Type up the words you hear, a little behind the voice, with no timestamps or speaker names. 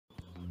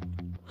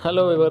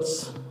Hello viewers,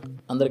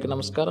 అందరికీ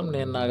నమస్కారం.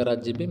 నేను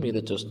నాగరాజ్ జీబీ, మీరు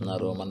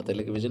చూస్తున్నారు మన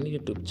Telugu vision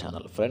YouTube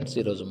channel. Friends,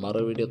 ఈరోజు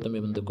మరో వీడియోతో మీ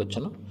ముందుకు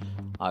వచ్చాను.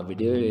 ఆ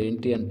వీడియో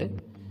ఏంటి అంటే,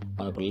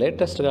 మనకు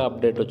లేటెస్ట్గా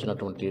అప్డేట్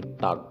వచ్చినటువంటి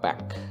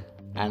టాక్బ్యాక్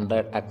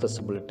Android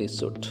accessibility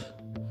suit.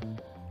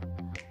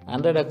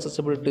 Android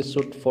accessibility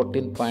suit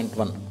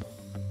 14.1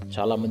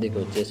 చాలామందికి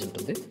వచ్చేసి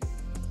ఉంటుంది.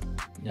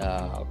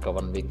 ఒక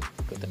 1 వీక్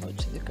క్రితం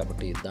వచ్చింది.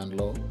 కాబట్టి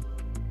దానిలో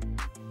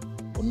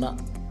ఉన్న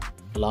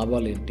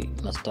లాభాలు ఏంటి,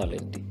 నష్టాలు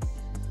ఏంటి,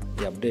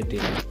 ఈ అప్డేట్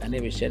ఏంటి అనే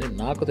విషయాన్ని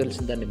నాకు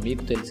తెలిసిన దాన్ని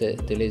మీకు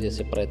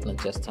తెలియజేసే ప్రయత్నం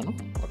చేస్తాను.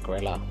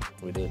 ఒకవేళ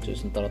వీడియో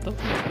చూసిన తర్వాత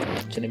మీకు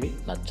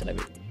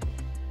నచ్చనివి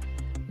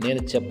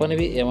నేను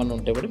చెప్పనివి ఏమన్నా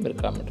ఉంటే కూడా మీరు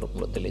కామెంట్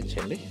రూపంలో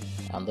తెలియచేయండి.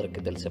 అందరికీ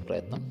తెలిసే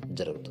ప్రయత్నం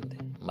జరుగుతుంది.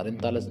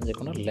 మరింత ఆలస్యం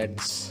చేయకుండా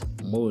let's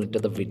move in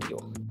to the video.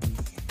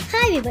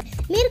 Hi Weaver,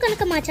 మీరు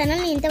కనుక మా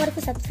ఛానల్ని ఇంతవరకు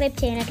సబ్స్క్రైబ్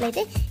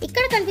చేయనట్లయితే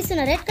ఇక్కడ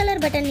కనిపిస్తున్న రెడ్ కలర్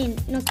బటన్ని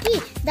నొక్కి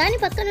దాని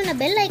పక్కనున్న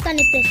బెల్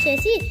ఐకాన్ని ప్రెస్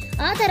చేసి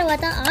ఆ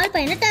తర్వాత ఆల్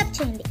పైన ట్యాప్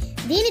చేయండి.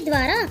 దీని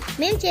ద్వారా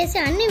మేము చేసే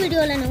అన్ని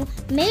వీడియోలను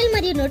మెయిల్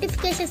మరియు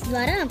నోటిఫికేషన్స్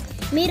ద్వారా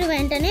మీరు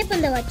వెంటనే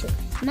పొందవచ్చు.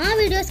 మా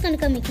వీడియోస్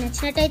కనుక మీకు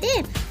నచ్చినట్టయితే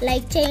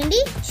లైక్ చేయండి,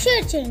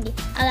 షేర్ చేయండి.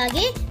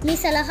 అలాగే మీ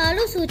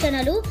సలహాలు,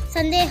 సూచనలు,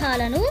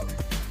 సందేహాలను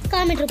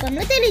కామెంట్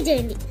రూపంలో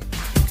తెలియజేయండి.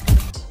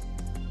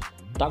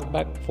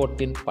 టాక్బ్యాక్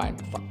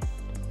 14.1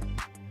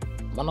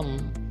 మనం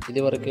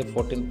ఇదివరకే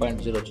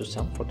 14.0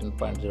 చూసాం.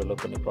 14.0లో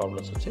కొన్ని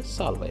ప్రాబ్లమ్స్ వచ్చి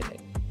సాల్వ్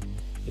అయినాయి.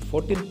 ఈ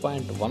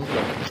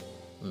 14.1లో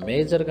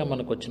మేజర్గా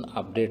మనకు వచ్చిన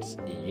అప్డేట్స్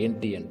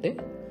ఏంటి అంటే,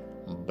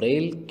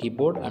 బ్రెయిల్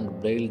కీబోర్డ్ అండ్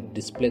బ్రెయిల్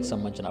డిస్ప్లేకి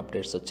సంబంధించిన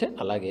అప్డేట్స్ వచ్చాయి.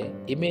 అలాగే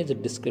ఇమేజ్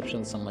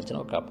డిస్క్రిప్షన్కి సంబంధించిన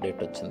ఒక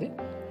అప్డేట్ వచ్చింది.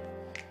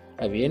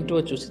 అవి ఏంటో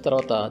చూసి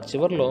తర్వాత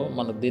చివరిలో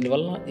మనకు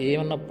దీనివల్ల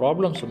ఏమన్నా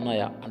ప్రాబ్లమ్స్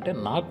ఉన్నాయా అంటే,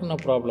 నాకున్న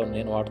ప్రాబ్లం,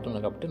 నేను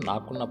వాడుతున్నాను కాబట్టి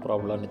నాకున్న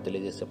ప్రాబ్లమ్ని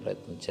తెలియజేసే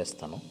ప్రయత్నం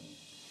చేస్తాను.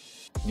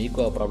 మీకు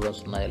ఆ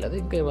ప్రాబ్లమ్స్ ఉన్నాయా లేదా,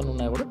 ఇంకా ఏమైనా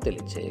ఉన్నాయో కూడా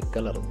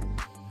తెలియచేయగలరు.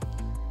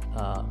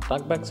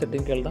 టాక్బ్యాక్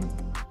సెట్టింగ్కి వెళ్దాం.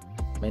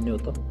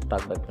 మెన్యూతో,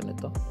 టాక్బ్యాక్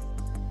మెన్యూతో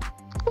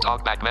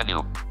TalkBack menu.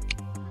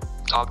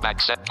 TalkBack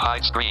set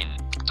hide screen.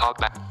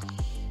 TalkBack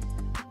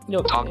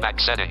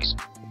settings.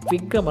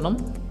 క్విక్గా మనం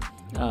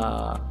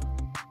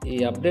ఈ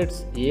అప్డేట్స్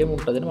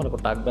ఏముంటుందని మనకు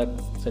టాక్బ్యాక్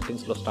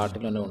సెట్టింగ్స్లో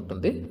స్టార్టింగ్లోనే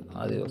ఉంటుంది.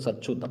 అది ఒకసారి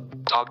చూద్దాం.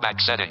 TalkBack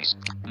settings.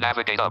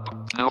 Navigate up.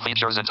 New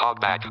features in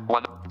TalkBack.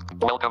 1.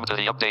 Welcome to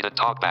the updated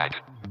TalkBack.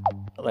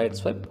 Right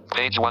swipe.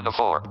 Page 1 of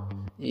 4.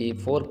 ఈ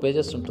 4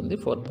 పేజెస్ ఉంటుంది.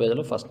 4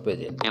 పేజీలో ఫస్ట్ పేజ్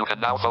ఏంటి? You can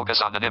now focus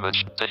on an image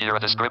to hear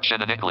a description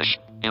in English.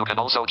 You can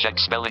also check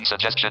spelling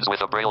suggestions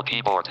with a Braille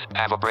keyboard,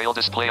 have a Braille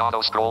display auto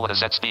scroll at a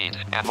set speed,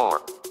 and more.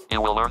 You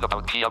will learn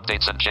about key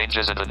updates and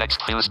changes in the next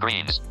few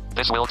screens.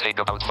 This will take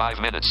about 5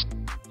 minutes.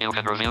 You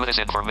can review this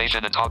information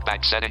in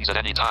TalkBack settings at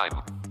any time.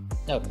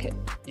 Okay,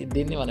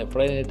 దీన్ని మనం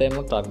ఎప్పుడైనా ఏ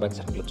టైంలో టాక్బ్యాక్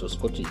సెట్టింగ్లో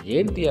చూసుకోవచ్చు.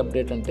 ఏంటి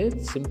update అంటే,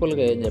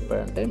 సింపుల్గా ఏం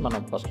చెప్పాడంటే,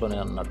 మనం ఫస్ట్లోనే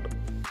అన్నట్టు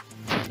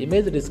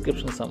ఇమేజ్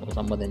డిస్క్రిప్షన్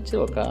సంబంధించి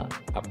ఒక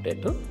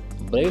అప్డేటు,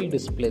 బ్రెయిల్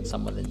డిస్ప్లేకి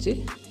సంబంధించి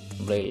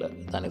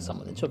దానికి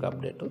సంబంధించి ఒక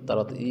అప్డేటు,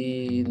 తర్వాత ఈ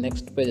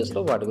నెక్స్ట్ పేజెస్లో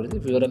వాటి గురించి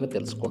వివరంగా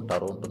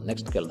తెలుసుకుంటారు ఉంటుంది.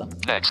 నెక్స్ట్కి వెళ్దాం.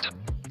 Next.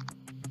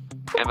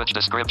 Image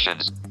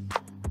descriptions.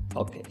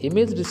 Okay,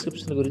 image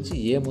description గురించి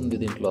ఏముంది,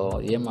 దీంట్లో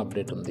ఏం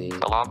అప్డేట్ ఉంది?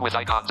 Along with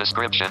icon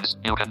descriptions,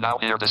 you can now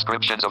hear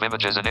descriptions of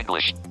images in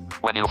English.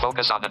 When you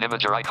focus on an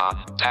image or icon,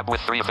 tap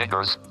with 3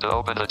 fingers to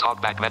open the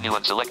TalkBack menu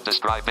and select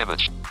Describe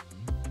Image.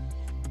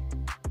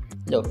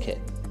 Okay,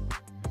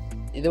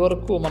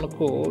 ఇదివరకు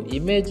మనకు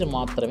image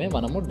మాత్రమే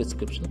మనము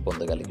description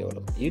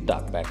పొందగలిగేవాళ్ళం. ఈ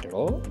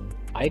టాక్బ్యాక్లో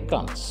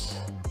icons,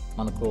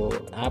 మనకు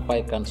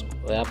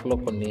యాప్లో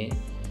కొన్ని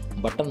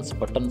buttons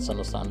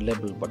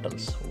అన్లేబుల్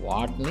buttons,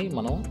 వాటిని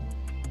మనం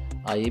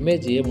ఆ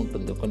ఇమేజ్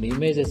ఏముంటుంది, కొన్ని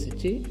ఇమేజెస్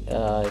ఇచ్చి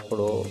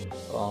ఇప్పుడు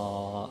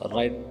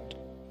రైట్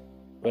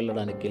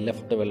వెళ్ళడానికి,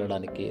 లెఫ్ట్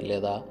వెళ్ళడానికి,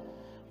 లేదా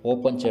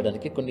ఓపెన్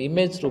చేయడానికి కొన్ని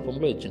ఇమేజ్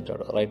రూపంలో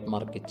ఇచ్చింటాడు. రైట్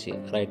మార్క్ ఇచ్చి,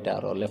 రైట్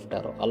యారో, లెఫ్ట్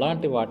యారో,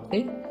 అలాంటి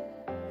వాటిని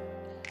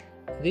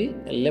ఇది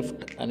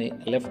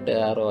లెఫ్ట్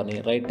యారో అని,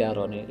 రైట్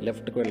యారో అని,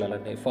 లెఫ్ట్కి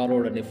వెళ్ళాలని,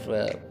 ఫార్వర్డ్ అని,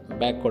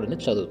 బ్యాక్వర్డ్ అని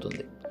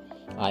చదువుతుంది.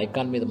 ఆ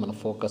ఐకాన్ మీద మనం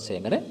ఫోకస్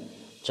చేయగానే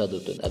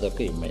చదువుతుంది. అదొక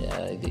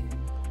ఇది.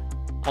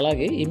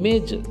 అలాగే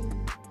ఇమేజ్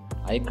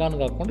ఐకాన్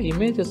కాకుండా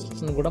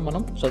ఇమేజెస్ని కూడా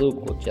మనం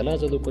చదువుకోవచ్చు. ఎలా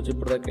చదువుకోవచ్చు?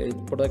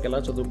 ఇప్పటిదాకా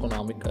ఎలా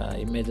చదువుకున్నాం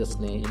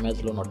ఇమేజెస్ని,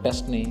 ఇమేజ్లో ఉన్న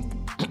టెస్ట్ని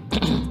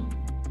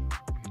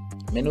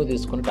మెనూ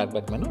తీసుకొని,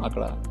 టాక్బ్యాక్ మెనూ,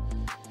 అక్కడ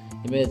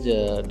ఇమేజ్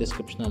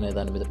డిస్క్రిప్షన్ అనే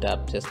దాని మీద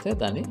ట్యాప్ చేస్తే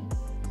దాన్ని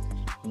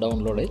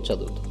డౌన్లోడ్ అయ్యి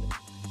చదువుతుంది.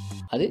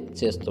 అది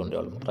చేస్తూ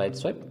ఉండేవాళ్ళం. Right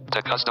swipe. To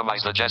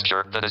customize the gesture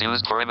that is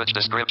used for image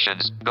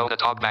descriptions, go to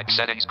TalkBack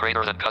settings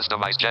greater than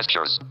customize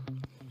gestures.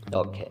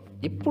 Okay,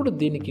 ఇప్పుడు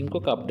దీనికి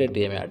ఇంకొక అప్డేట్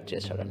ఏమి యాడ్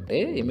చేశాడంటే,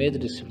 ఇమేజ్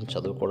డిస్క్రిప్షన్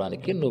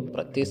చదువుకోవడానికి నువ్వు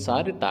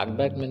ప్రతిసారి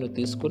టాక్బ్యాక్ మెనూ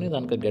తీసుకుని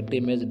దానికి గట్టి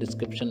ఇమేజ్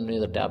డిస్క్రిప్షన్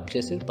మీద ట్యాప్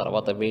చేసి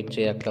తర్వాత వెయిట్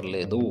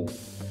చేయక్కర్లేదు.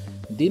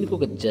 దీనికి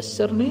ఒక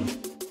జెస్చర్ని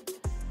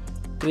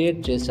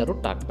క్రియేట్ చేశారు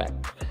టాక్బ్యాక్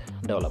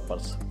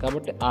డెవలపర్స్.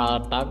 కాబట్టి ఆ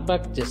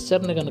టాక్బ్యాక్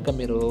జెస్చర్ని కనుక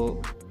మీరు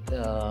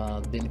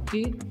దీనికి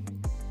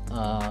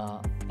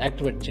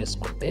యాక్టివేట్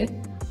చేసుకుంటే,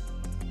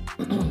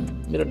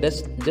 మీరు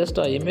జస్ట్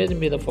ఆ ఇమేజ్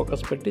మీద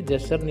ఫోకస్ పెట్టి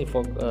జెస్చర్ని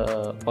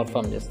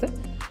పర్ఫామ్ చేస్తే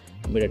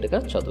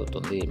ఇమీడియట్గా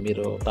చదువుతుంది.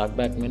 మీరు టాక్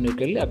బ్యాక్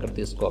మెనూకి వెళ్ళి అక్కడ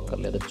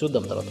తీసుకోక్కర్లేదు,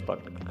 చూద్దాం తర్వాత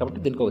ప్రాక్టికల్.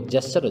 కాబట్టి దీనికి ఒక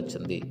జెస్చర్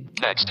వచ్చింది.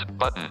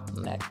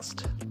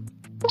 Next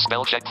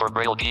Spell check for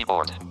Braille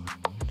keyboard.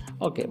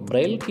 Okay,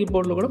 Braille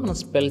కీబోర్డ్లో కూడా మనం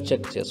స్పెల్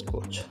చెక్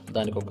చేసుకోవచ్చు.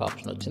 దానికి ఒక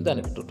ఆప్షన్ వచ్చింది,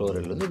 దానికి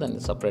ట్యుటోరియల్ ఉంది, దాన్ని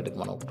సపరేట్గా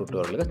మనం ఒక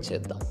ట్యుటోరియల్గా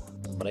చేద్దాం.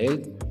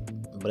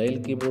 బ్రైల్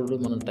కీబోర్డు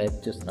మనం టైప్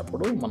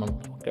చేసినప్పుడు మనం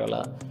ఒకవేళ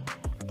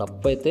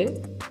తప్పైతే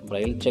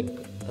బ్రైల్ చెక్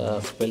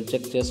స్పెల్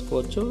చెక్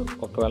చేసుకోవచ్చు.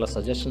 ఒకవేళ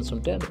సజెషన్స్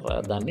ఉంటే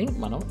దాన్ని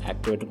మనం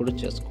యాక్టివేట్ కూడా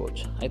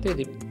చేసుకోవచ్చు. అయితే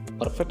ఇది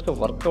పర్ఫెక్ట్గా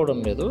వర్క్ అవ్వడం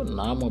లేదు.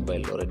 నా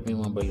మొబైల్లో రెడ్మీ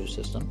మొబైల్ యూస్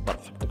చేస్తున్నాను,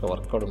 పర్ఫెక్ట్గా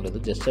వర్క్ అవ్వడం లేదు.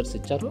 జెస్చర్స్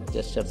ఇచ్చారు,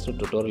 జెస్చర్స్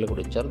ట్యుటోరియల్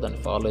కూడా ఇచ్చారు, దాన్ని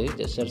ఫాలో అయ్యి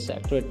జెస్చర్స్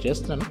యాక్టివేట్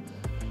చేస్తున్నాను.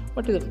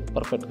 బట్ ఇది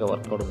పర్ఫెక్ట్గా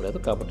వర్క్ అవ్వడం లేదు,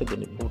 కాబట్టి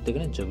దీన్ని పూర్తిగా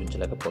నేను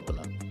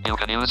చూపించలేకపోతున్నాను.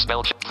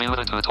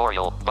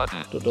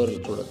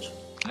 ట్యుటోరియల్ చూడొచ్చు.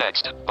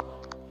 Next.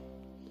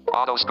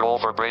 Auto scroll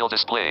for Braille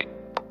display.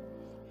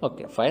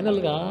 Okay,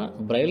 ఫైనల్గా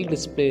బ్రైల్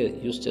డిస్ప్లే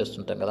యూస్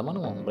చేస్తుంటాం కదా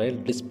మనం. బ్రైల్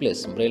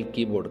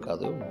కీబోర్డ్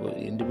కాదు,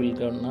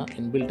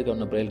 ఇన్బిల్ట్గా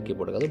ఉన్న బ్రైల్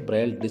కీబోర్డ్ కాదు,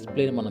 బ్రైల్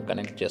డిస్ప్లేని మనం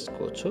కనెక్ట్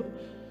చేసుకోవచ్చు.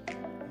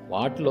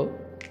 వాటిలో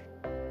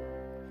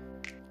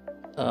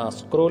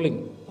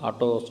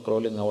ఆటో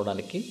స్క్రోలింగ్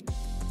అవ్వడానికి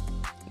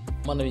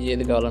మనం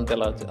ఏది కావాలంటే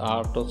అలా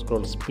ఆటో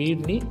స్క్రోల్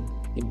స్పీడ్ని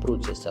ఇంప్రూవ్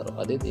చేశారు.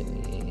 అదే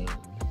దీన్ని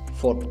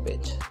 4th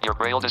page. Your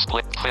Braille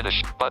display finish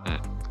button.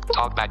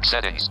 TalkBack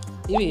settings.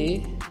 ఇవి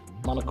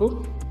మనకు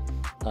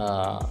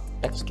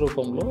టెక్స్ట్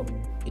రూపంలో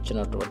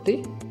ఇచ్చినటువంటి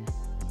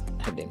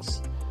హెడ్డింగ్స్.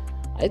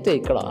 అయితే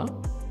ఇక్కడ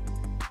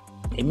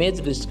ఇమేజ్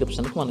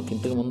డిస్క్రిప్షన్కి మనకి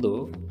ఇంతకు ముందు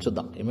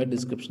చూద్దాం. ఇమేజ్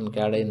డిస్క్రిప్షన్కి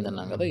యాడ్ అయింది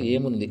అన్నాం కదా,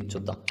 ఏముంది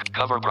చూద్దాం.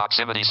 Cover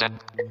proximity set.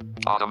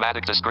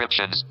 Automatic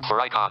descriptions for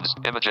icons,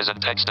 images and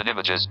text and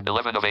images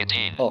 11 of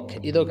 18. Okay,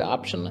 ఇది ఒక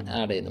ఆప్షన్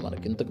యాడ్ అయింది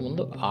మనకి ఇంతకు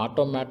ముందు.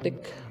 Automatic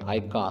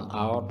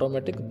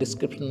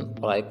description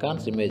for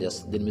icons, images.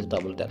 దీని మీద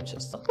డబుల్ ట్యాప్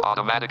చేస్తాం.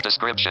 Automatic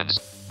descriptions.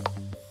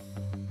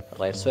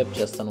 రైట్ స్వైప్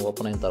చేస్తాను.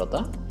 ఓపెన్ అయిన తర్వాత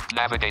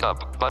Navigate up,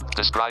 but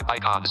describe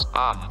icons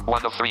on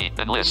 1 of 3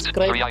 and list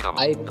 3 items.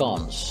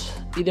 Icons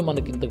ఇది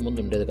మనకి ఇంతకు ముందు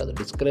ఉండేది కాదు.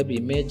 డిస్క్రైబ్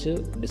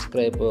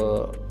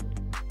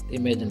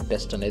ఇమేజ్ అండ్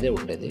టెస్ట్ అనేది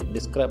ఉండేది.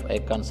 డిస్క్రైబ్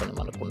ఐకాన్స్ అని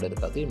మనకు ఉండేది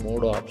కాదు. ఈ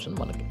 3వ ఆప్షన్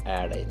మనకి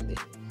యాడ్ అయింది.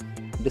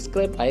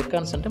 డిస్క్రైబ్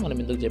ఐకాన్స్ అంటే మనం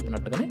ఇందుకు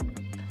చెప్పినట్టుగానే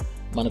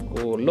మనకు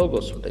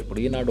లోగోస్ ఉంటాయి.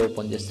 ఇప్పుడు ఈనాడు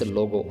ఓపెన్ చేస్తే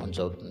లోగో అని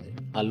చదువుతుంది.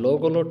 ఆ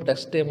లోగోలో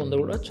టెక్స్ట్ ఏముందో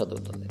కూడా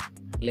చదువుతుంది.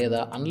 లేదా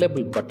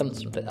అన్లేబుల్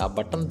బటన్స్ ఉంటాయి, ఆ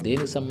బటన్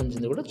దేనికి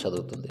సంబంధించింది కూడా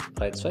చదువుతుంది.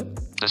 Right swipe.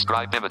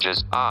 Describe images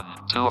on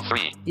 2 of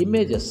 3.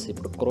 Images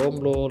ఇప్పుడు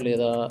క్రోమ్లో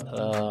లేదా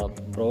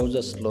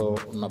బ్రౌజర్స్లో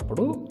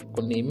ఉన్నప్పుడు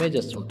కొన్ని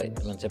ఇమేజెస్ ఉంటాయి.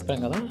 మనం చెప్పాం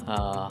కదా,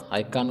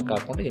 ఐకాన్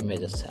కాకుండా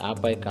ఇమేజెస్,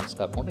 యాప్ ఐకాన్స్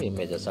కాకుండా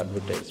ఇమేజెస్,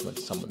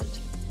 అడ్వర్టైజ్మెంట్కి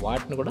సంబంధించి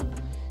వాటిని కూడా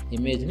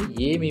ఇమేజ్ని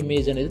ఏమి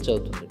ఇమేజ్ అనేది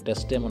చదువుతుంది.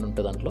 టెస్ట్ ఏమైనా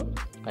ఉంటే దాంట్లో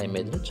ఆ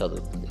ఇమేజ్ని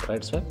చదువుతుంది.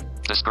 Right swipe.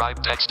 Describe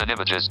text and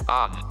images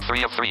on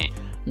 3 of 3.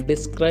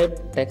 Describe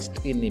text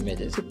in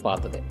images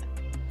పాతదే.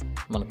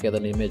 మనకి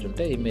ఏదైనా ఇమేజ్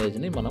ఉంటే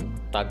ఇమేజ్ని మనం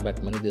టాక్ బ్యాక్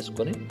మెనూ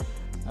తీసుకొని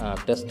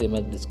test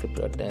image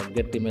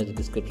get image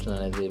description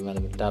అనేది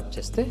మనం ట్యాప్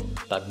చేస్తే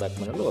టాక్ బ్యాక్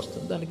మెనూలో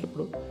వస్తుంది. దానికి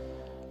ఇప్పుడు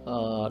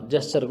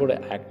జెస్చర్ కూడా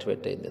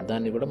యాక్టివేట్ అయింది.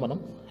 దాన్ని కూడా మనం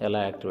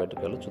ఎలా యాక్టివేట్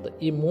చేయాలో చూద్దాం.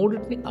 ఈ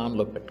మూడింటిని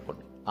ఆన్లో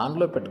పెట్టుకోండి.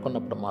 ఆన్లో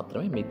పెట్టుకున్నప్పుడు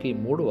మాత్రమే మీకు ఈ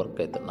 3 వర్క్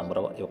అవుతుంది. నెంబర్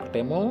 1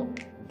 ఒకటేమో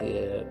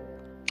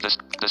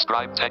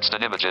Describe text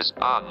and images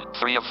on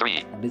 3 of 3.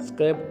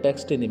 Describe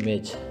text in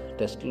image.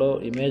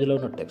 ఇమేజ్లో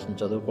ఉన్న టెక్స్ట్ని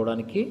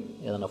చదువుకోవడానికి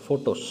ఏదైనా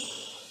ఫొటోస్,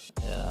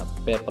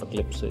 పేపర్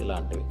క్లిప్స్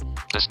ఇలాంటివి.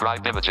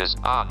 Describe images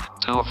on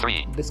 2 of 3.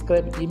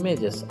 Describe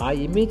images, ఆ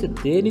ఇమేజ్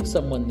దేనికి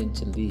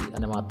సంబంధించింది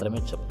అని మాత్రమే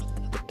చెప్తుంది.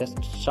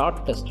 టెస్ట్ షార్ట్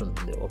టెస్ట్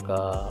ఉంటుంది, ఒక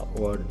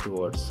వర్డ్ 2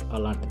 words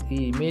అలాంటిది. ఈ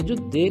ఇమేజ్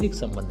దేనికి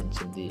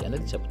సంబంధించింది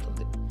అనేది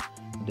చెప్తుంది.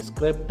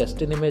 డిస్క్రైబ్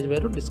టెస్ట్ ఇన్ ఇమేజ్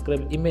వేరు,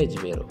 డిస్క్రైబ్ ఇమేజ్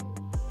వేరు.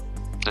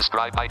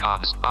 Describe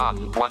icons on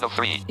 1 of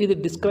 3. ఇది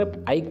డిస్క్రైబ్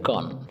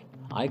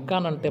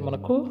ఐకాన్ అంటే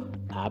మనకు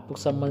యాప్కి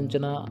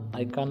సంబంధించిన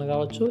ఐకాన్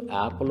కావచ్చు,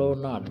 యాప్లో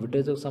ఉన్న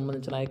అడ్వర్టైజ్కి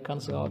సంబంధించిన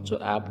ఐకాన్స్ కావచ్చు,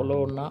 యాప్లో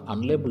ఉన్న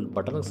అన్లేబుల్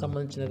బటన్కి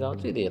సంబంధించిన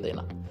కావచ్చు. ఇది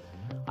ఏదైనా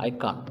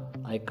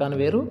ఐకాన్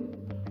వేరు.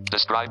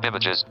 Describe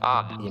images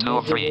on 2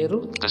 of 3.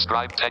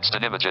 Describe text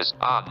and images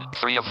on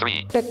 3 of 3.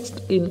 Text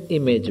in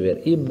image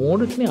వేరు. ఈ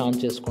మూడింటిని ఆన్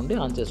చేసుకోండి.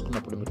 ఆన్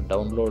చేసుకున్నప్పుడు మీకు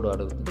డౌన్లోడ్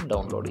అడుగుతుంది,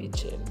 డౌన్లోడ్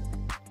ఇచ్చేయండి.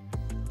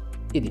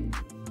 ఇది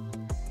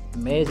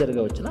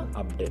మేజర్గా వచ్చిన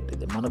అప్డేట్.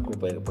 ఇది మనకు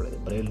ఉపయోగపడేది.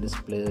 బ్రైల్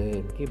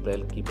డిస్ప్లేకి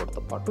బ్రైల్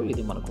కీబోర్డ్తో పాటు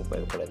ఇది మనకు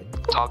ఉపయోగపడేది.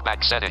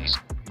 TalkBack settings.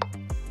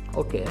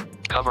 Okay,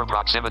 Cover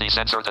proximity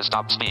sensor to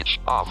stop speech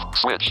off.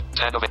 Switch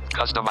 10 of 8.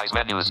 Customize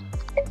menus.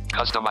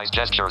 Customize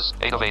gestures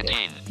 8 of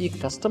 18. ఈ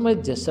కస్టమైజ్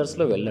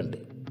జెస్చర్స్లో వెళ్ళండి.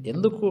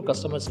 ఎందుకు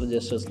కస్టమైజ్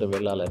జెస్చర్స్లో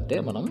వెళ్ళాలంటే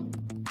మనం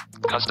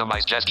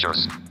Customize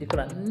gestures. ఇక్కడ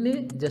అన్ని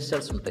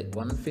జెస్చర్స్ ఉంటాయి.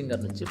 1 finger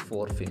నుంచి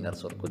 4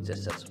 fingers వరకు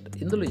జెస్చర్స్ ఉంటాయి.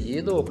 ఇందులో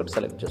ఏదో ఒకటి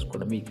సెలెక్ట్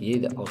చేసుకోండి. మీకు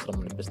ఏది అవసరం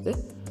అనిపిస్తే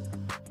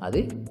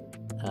అది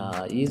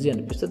ఈజీ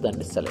అనిపిస్తే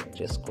దాన్ని సెలెక్ట్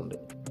చేసుకోండి.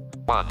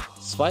 1.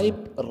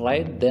 స్వైప్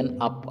రైట్ దెన్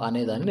అప్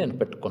అనేదాన్ని నేను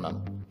పెట్టుకున్నాను.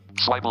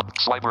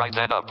 Swipe right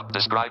then up.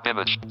 Describe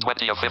image.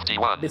 20 of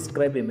 51.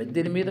 Describe image.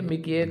 దీని మీద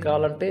మీకు ఏ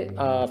కావాలంటే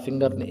ఆ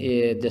ఫింగర్ని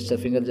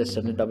ఫింగర్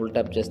జెస్చర్ని డబుల్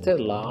ట్యాప్ చేస్తే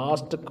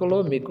లాస్ట్లో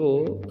మీకు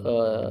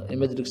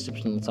ఇమేజ్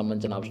డిస్క్రిప్షన్కి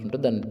సంబంధించిన ఆప్షన్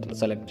ఉంటుంది. దాన్ని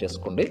సెలెక్ట్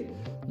చేసుకోండి.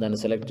 దాన్ని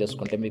సెలెక్ట్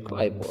చేసుకుంటే మీకు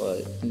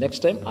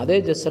నెక్స్ట్ టైం అదే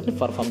జెస్చర్ని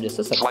పర్ఫామ్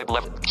చేస్తే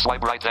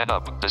Swipe right then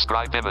up.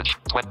 Describe image.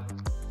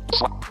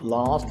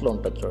 లాస్ట్లో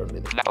ఉంటుంది చూడండి.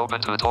 Open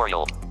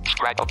tutorial.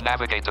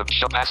 Navigate to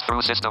show pass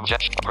through system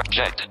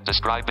checked.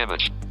 Describe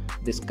image.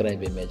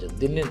 Describe image.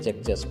 దీన్ని చెక్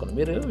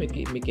చేసుకోండి.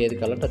 మీకు ఏది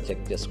కావాలంటే అది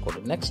చెక్ చేసుకోండి.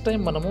 నెక్స్ట్ టైం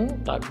మనము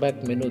టాక్ బ్యాక్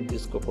మెనూ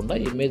తీసుకోకుండా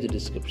ఇమేజ్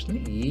డిస్క్రిప్షన్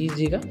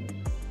ఈజీగా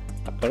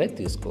అక్కడే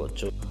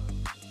తీసుకోవచ్చు.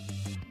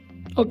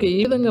 ఓకే, ఈ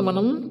విధంగా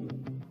మనం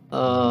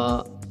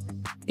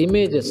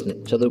ఇమేజెస్ని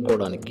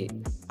చదువుకోవడానికి,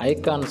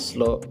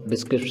 ఐకాన్స్లో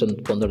డిస్క్రిప్షన్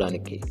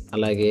పొందడానికి,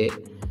 అలాగే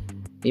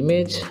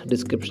ఇమేజ్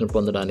డిస్క్రిప్షన్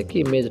పొందడానికి,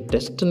 ఇమేజ్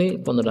టెస్ట్ని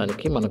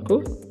పొందడానికి మనకు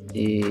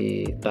ఈ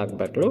టాక్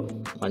బ్యాక్లో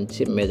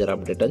మంచి మేజర్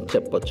అప్డేట్ అని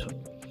చెప్పొచ్చు.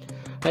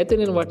 అయితే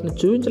నేను వాటిని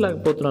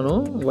చూపించలేకపోతున్నాను.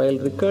 వైల్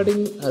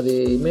రికార్డింగ్ అది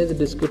ఇమేజ్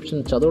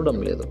డిస్క్రిప్షన్ చదవడం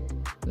లేదు.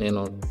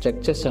 నేను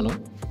చెక్ చేశాను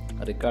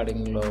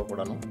రికార్డింగ్లో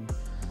కూడాను.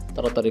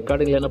 తర్వాత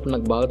రికార్డింగ్ లేనప్పుడు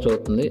నాకు బాగా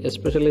చదువుతుంది.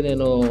 ఎస్పెషల్లీ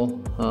నేను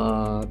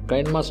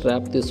కైండ్ మాస్టర్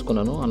యాప్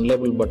తీసుకున్నాను.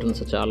 అన్లేబుల్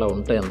బటన్స్ చాలా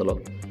ఉంటాయి అందులో.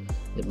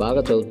 ఇది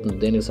బాగా చదువుతుంది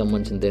దేనికి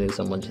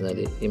సంబంధించింది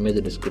అది ఇమేజ్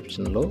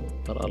డిస్క్రిప్షన్లో.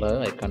 అలాగే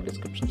ఐకాన్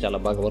డిస్క్రిప్షన్ చాలా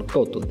బాగా వర్క్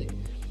అవుతుంది.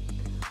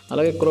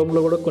 అలాగే క్రోమ్లో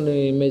కూడా కొన్ని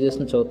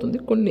ఇమేజెస్ని చదువుతుంది,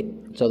 కొన్ని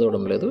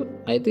చదవడం లేదు.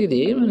 అయితే ఇది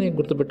ఏమని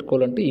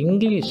గుర్తుపెట్టుకోవాలంటే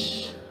ఇంగ్లీష్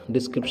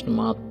డిస్క్రిప్షన్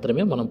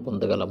మాత్రమే మనం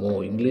పొందగలము,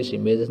 ఇంగ్లీష్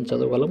ఇమేజెస్ని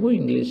చదవగలము,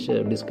 ఇంగ్లీష్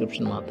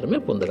డిస్క్రిప్షన్ మాత్రమే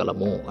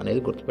పొందగలము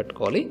అనేది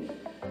గుర్తుపెట్టుకోవాలి.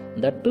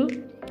 దట్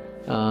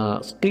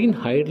స్క్రీన్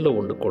హైడ్లో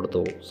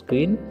ఉండకూడదు,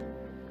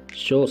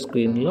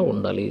 స్క్రీన్లో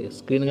ఉండాలి.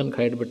 స్క్రీన్ కనుక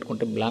హైడ్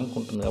పెట్టుకుంటే బ్లాక్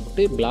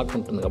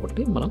ఉంటుంది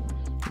కాబట్టి మనం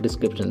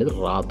డిస్క్రిప్షన్ అనేది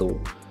రాదు.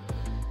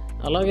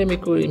 అలాగే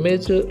మీకు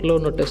ఇమేజ్లో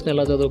ఉన్న టెస్ట్ని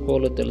ఎలా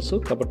చదువుకోవాలో తెలుసు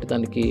కాబట్టి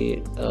దానికి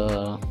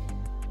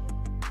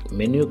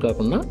మెన్యూ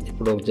కాకుండా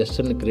ఇప్పుడు ఒక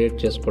జెస్చర్ని క్రియేట్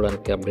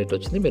చేసుకోవడానికి అప్డేట్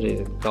వచ్చింది. మీరు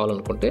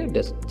కావాలనుకుంటే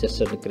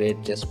జెస్చర్ని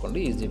క్రియేట్ చేసుకోండి,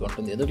 ఈజీగా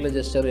ఉంటుంది. ఎందుకులే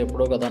జెస్చర్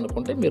ఎప్పుడో కదా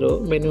అనుకుంటే మీరు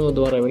మెన్యూ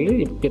ద్వారా వెళ్ళి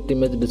గెట్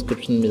ఇమేజ్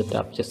డిస్క్రిప్షన్ మీద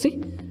ట్యాప్ చేసి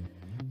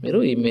మీరు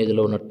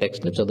ఇమేజ్లో ఉన్న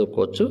టెక్స్ట్ని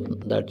చదువుకోవచ్చు.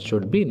 That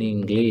should be in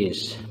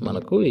English.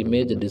 మనకు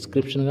ఇమేజ్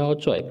డిస్క్రిప్షన్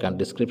కావచ్చు, ఐకాన్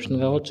డిస్క్రిప్షన్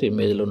కావచ్చు,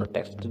 ఇమేజ్లో ఉన్న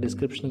టెక్స్ట్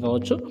డిస్క్రిప్షన్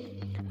కావచ్చు,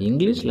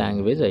 ఇంగ్లీష్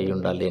లాంగ్వేజ్ అయి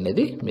ఉండాలి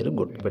అనేది మీరు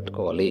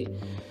గుర్తుపెట్టుకోవాలి.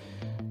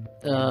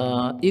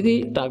 ఇది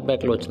టాక్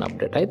బ్యాక్లో వచ్చిన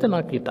అప్డేట్. అయితే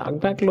నాకు ఈ టాక్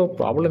బ్యాక్లో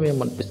ప్రాబ్లం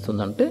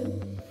ఏమనిపిస్తుందంటే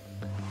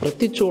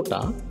ప్రతి చోట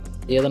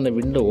ఏదైనా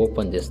విండో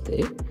ఓపెన్ చేస్తే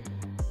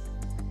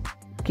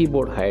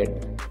keyboard hide,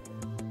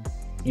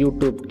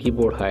 YouTube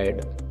keyboard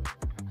hide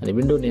అని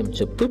విండో నేమ్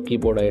చెప్తూ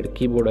కీబోర్డ్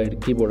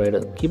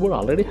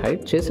ఆల్రెడీ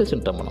హైడ్ చేసేసి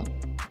ఉంటాం మనం.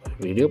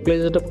 వీడియో ప్లే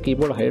చేసేటప్పుడు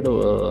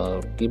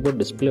కీబోర్డ్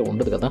డిస్ప్లే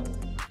ఉండదు కదా,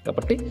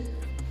 కాబట్టి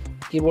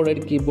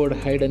కీబోర్డ్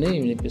హైడ్ అని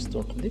వినిపిస్తూ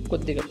ఉంటుంది.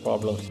 కొద్దిగా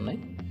ప్రాబ్లమ్స్ ఉన్నాయి.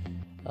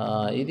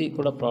 ఇది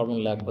కూడా ప్రాబ్లం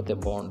లేకపోతే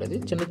బాగుండేది.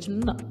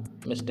 చిన్న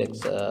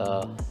మిస్టేక్స్,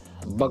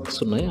 బగ్స్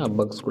ఉన్నాయి. ఆ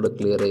బగ్స్ కూడా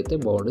క్లియర్ అయితే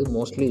బాగుండేది.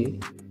 మోస్ట్లీ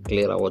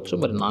క్లియర్ అవ్వచ్చు.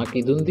 మరి నాకు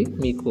ఇది ఉంది,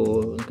 మీకు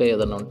ఇంకా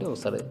ఏదైనా ఉంటే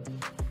ఒకసారి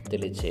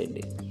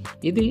తెలియచేయండి.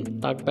 ఇది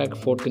టాక్ బ్యాక్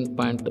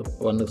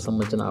 14.1కి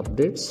సంబంధించిన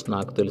అప్డేట్స్.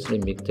 నాకు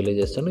తెలిసినవి మీకు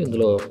తెలియజేస్తాను.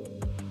 ఇందులో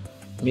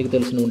మీకు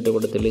తెలిసినవి ఉంటే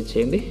కూడా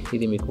తెలియచేయండి.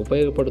 ఇది మీకు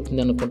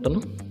ఉపయోగపడుతుంది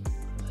అనుకుంటాను.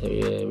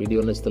 వీడియో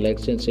నచ్చితే లైక్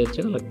చేయండి, షేర్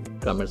చేయండి,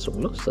 కామెంట్స్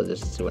రూమ్లో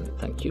సజెషన్స్ ఇవ్వండి.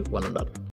 Thank you, one and all.